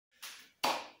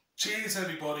Cheers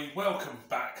everybody, welcome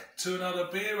back to another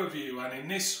beer review, and in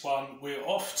this one we're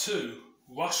off to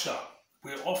Russia.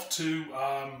 We're off to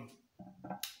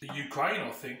the Ukraine,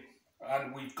 I think,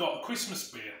 and we've got a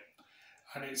Christmas beer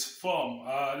and it's from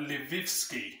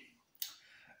Lvivske,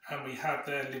 and we have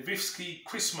their Lvivske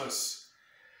Christmas.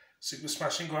 Super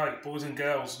smashing great, boys and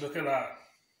girls, look at that.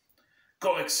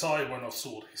 Got excited when I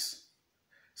saw this.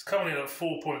 It's coming in at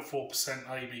 4.4%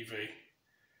 ABV.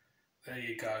 There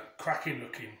you go, cracking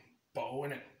looking bottle,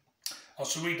 innit? I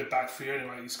shall read the back for you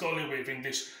anyway. It's got a little bit of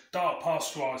English. Dark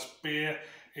pasteurised beer.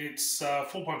 It's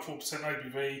 4.4%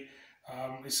 ABV.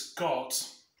 It's got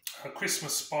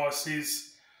Christmas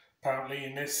spices, apparently,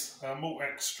 in this. Malt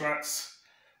extracts.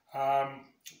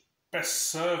 Best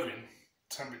serving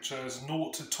temperatures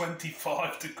 0 to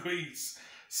 25 degrees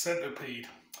centipede.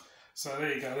 So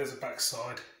there you go, there's the back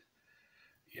side.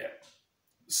 Yeah.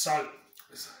 So,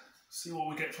 let's see what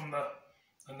we get from the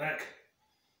neck.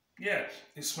 Yeah,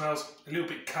 it smells a little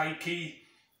bit cakey,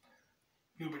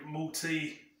 a little bit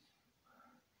malty,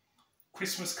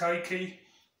 Christmas cakey,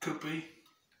 could be.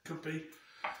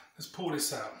 Let's pour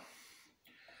this out.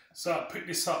 So I picked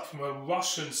this up from a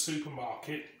Russian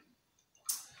supermarket,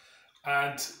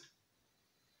 and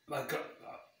I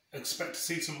expect to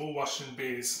see some more Russian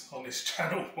beers on this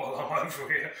channel while I'm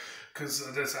over here,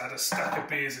 because there's had a stack of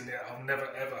beers in there I've never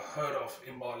ever heard of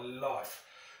in my life.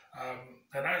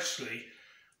 And actually,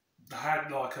 I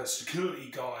had like a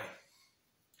security guy.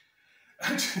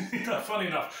 And you know, funny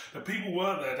enough, the people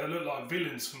weren't there, they looked like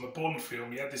villains from a Bond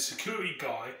film. You had this security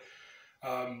guy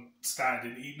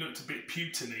standing. He looked a bit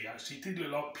Putin-y, actually. He did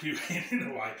look like Putin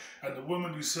in a way. And the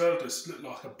woman who served us looked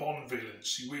like a Bond villain.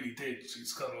 She really did.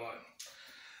 She's kind of like,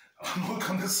 I'm not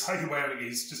going to say where it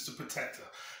is just to protect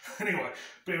her. Anyway,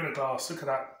 beer in a glass. Look at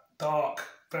that. Dark,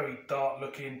 very dark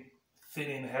looking,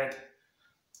 thinning head.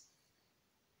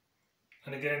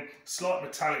 And again, slight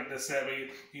metallicness there, but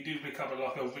you do pick up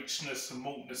like a richness and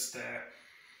maltness there.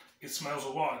 It smells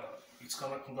alright though.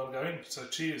 I'm gonna go in, so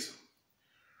cheers.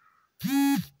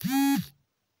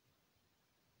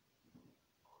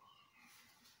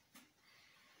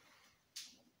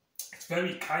 It's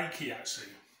very cakey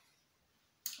actually.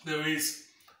 There is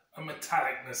a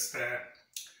metallicness there.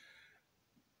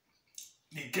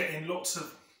 You're getting lots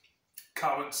of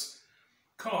currants,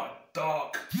 kind of like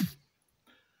dark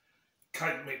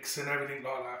cake mix and everything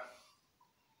like that.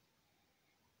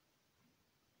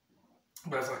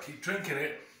 But as I keep drinking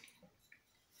it,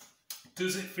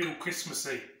 does it feel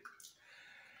Christmassy?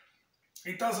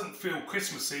 It doesn't feel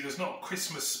Christmassy. There's not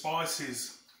Christmas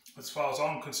spices as far as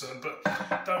I'm concerned, but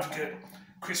don't forget,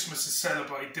 Christmas is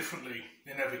celebrated differently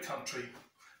in every country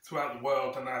throughout the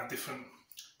world, and they have different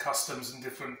customs and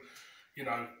different, you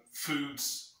know,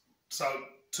 foods. So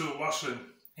to a Russian,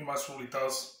 he most probably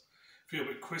does feel a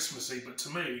bit Christmassy, but to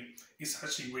me, it's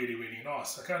actually really, really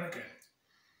nice. Again.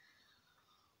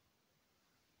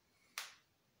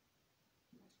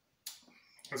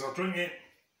 As I drink it,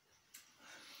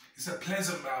 it's a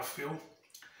pleasant mouthfeel.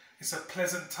 It's a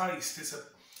pleasant taste.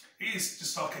 It is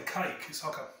just like a cake. It's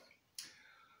like a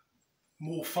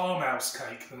more farmhouse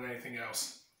cake than anything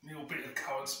else. A little bit of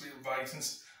currants, a bit of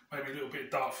raisins, maybe a little bit of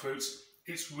dark fruits.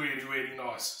 It's really, really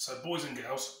nice. So boys and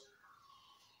girls,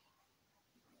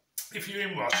 if you're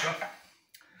in Russia,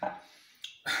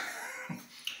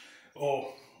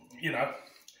 or, you know,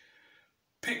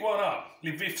 pick one up.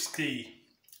 Lvivske,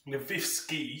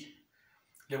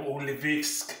 or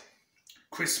Lvivske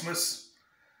Christmas.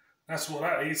 That's what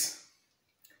that is.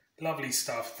 Lovely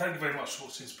stuff. Thank you very much for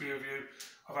watching this beer review.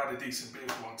 I've had a decent beer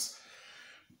for once.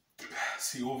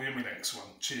 See you all in my next one.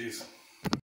 Cheers.